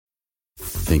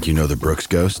Think you know the Brooks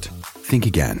Ghost? Think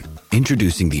again.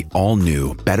 Introducing the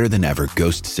all-new, better-than-ever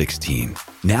Ghost 16.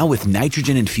 Now with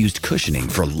nitrogen-infused cushioning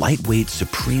for lightweight,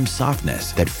 supreme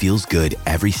softness that feels good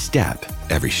every step,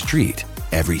 every street,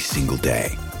 every single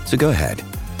day. So go ahead,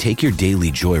 take your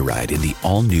daily joyride in the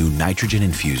all-new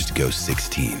nitrogen-infused Ghost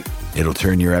 16. It'll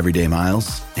turn your everyday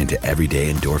miles into everyday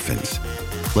endorphins.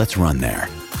 Let's run there.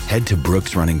 Head to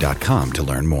brooksrunning.com to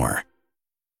learn more.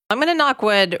 I'm going to knock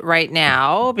wood right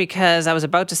now because I was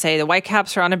about to say the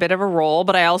Whitecaps are on a bit of a roll,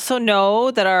 but I also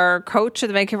know that our coach of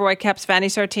the Vancouver Whitecaps, Vanni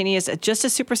Sartini, is just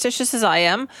as superstitious as I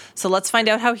am. So let's find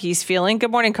out how he's feeling.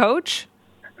 Good morning, Coach.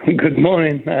 Good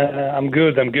morning. I'm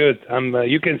good.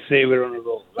 You can say we're on a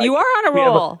roll. You are on a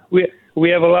roll. We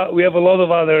have a lot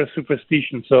of other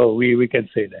superstitions, so we can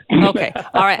say that. Okay.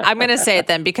 All right. I'm going to say it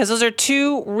then because those are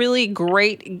two really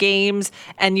great games,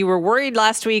 and you were worried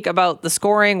last week about the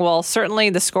scoring. Well, certainly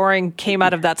the scoring came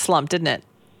out of that slump, didn't it?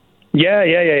 Yeah.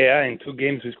 In 2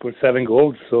 games, we scored 7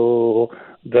 goals. So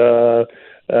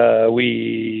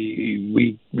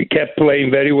we kept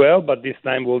playing very well, but this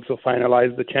time we also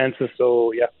finalized the chances.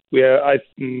 So yeah,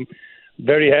 I'm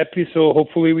very happy. So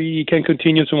hopefully we can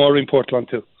continue tomorrow in Portland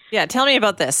too. Yeah, tell me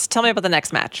about this. Tell me about the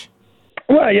next match.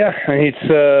 Well, yeah, it's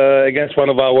against one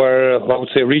of our, I would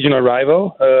say, regional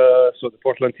rival, so the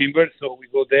Portland Timbers. So we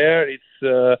go there. It's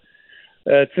a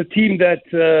team that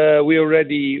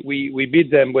we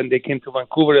beat them when they came to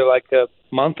Vancouver like a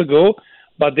month ago,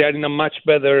 but they are in a much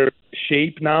better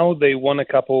shape now. They won a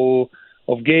couple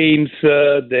of games.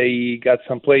 They got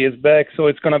some players back, so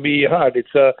it's going to be hard.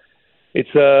 It's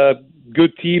a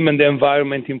good team, and the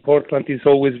environment in Portland is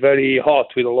always very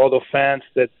hot with a lot of fans.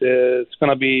 It's going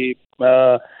to be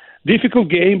a difficult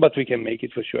game, but we can make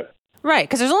it for sure. Right,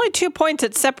 because there's only 2 points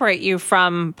that separate you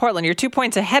from Portland. You're 2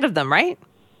 points ahead of them, right?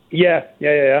 Yeah.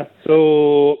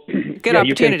 So good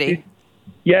opportunity.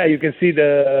 You can see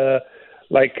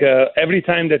every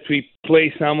time that we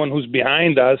play someone who's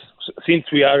behind us,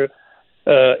 since we are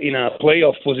in a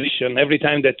playoff position, every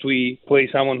time that we play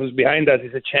someone who's behind us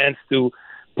is a chance to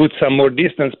put some more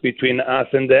distance between us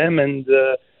and them and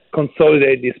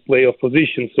consolidate this playoff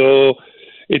position. So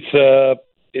I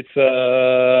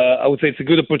would say it's a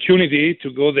good opportunity to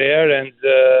go there and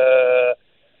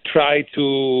try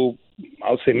to,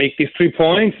 I would say, make these 3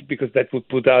 points, because that would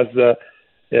put us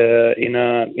in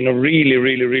a really,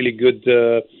 really, really good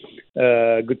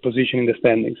position in the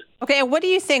standings. Okay, and what do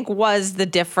you think was the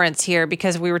difference here?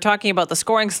 Because we were talking about the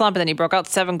scoring slump, and then he broke out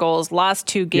 7 goals last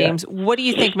 2 games. Yeah. What do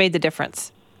you think made the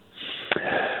difference?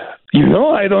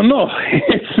 I don't know.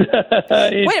 Wait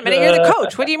a minute, you're the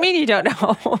coach. What do you mean you don't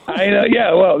know? I know.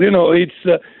 Yeah, well, it's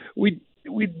we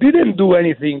didn't do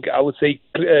anything, I would say,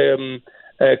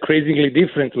 crazily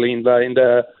differently in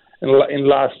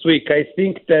last week. I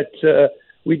think that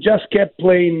we just kept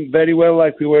playing very well,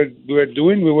 like we were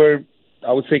doing. We were,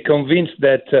 I would say, convinced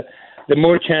that the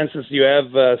more chances you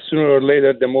have, sooner or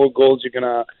later, the more goals you're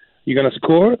gonna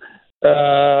score.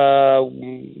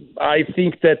 I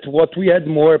think that what we had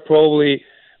more, probably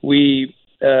we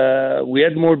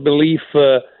had more belief,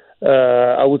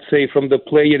 I would say, from the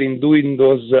player in doing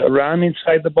those run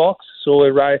inside the box, so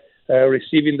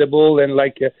receiving the ball, and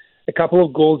a couple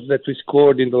of goals that we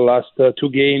scored in the last 2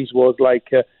 games was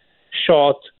like a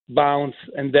shot, bounce,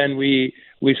 and then we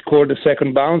scored the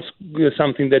second bounce,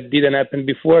 something that didn't happen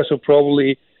before. So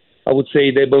probably I would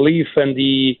say the belief and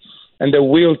the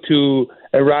will to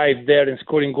arrive there and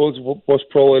scoring goals was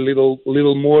probably a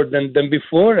little more than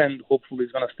before, and hopefully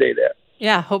it's going to stay there.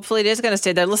 Yeah, hopefully it is going to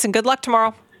stay there. Listen, good luck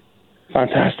tomorrow.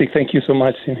 Fantastic. Thank you so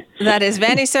much, Simi. That is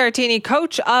Vanni Sartini,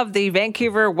 coach of the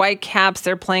Vancouver Whitecaps.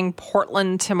 They're playing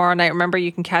Portland tomorrow night. Remember,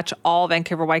 you can catch all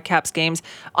Vancouver Whitecaps games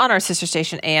on our sister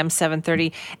station, AM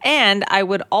 730. And I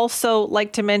would also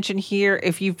like to mention here,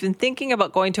 if you've been thinking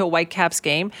about going to a Whitecaps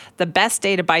game, the best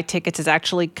day to buy tickets is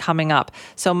actually coming up.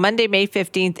 So Monday, May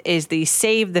 15th is the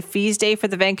Save the Fees Day for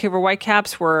the Vancouver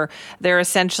Whitecaps, where they're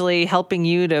essentially helping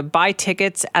you to buy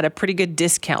tickets at a pretty good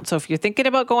discount. So if you're thinking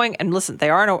about going, and listen, they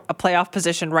are in a playoff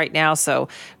position right now, so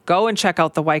go and check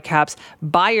out the Whitecaps.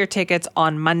 Buy your tickets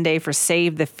on Monday for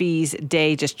Save the Fees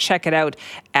Day. Just check it out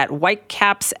at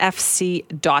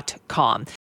whitecapsfc.com.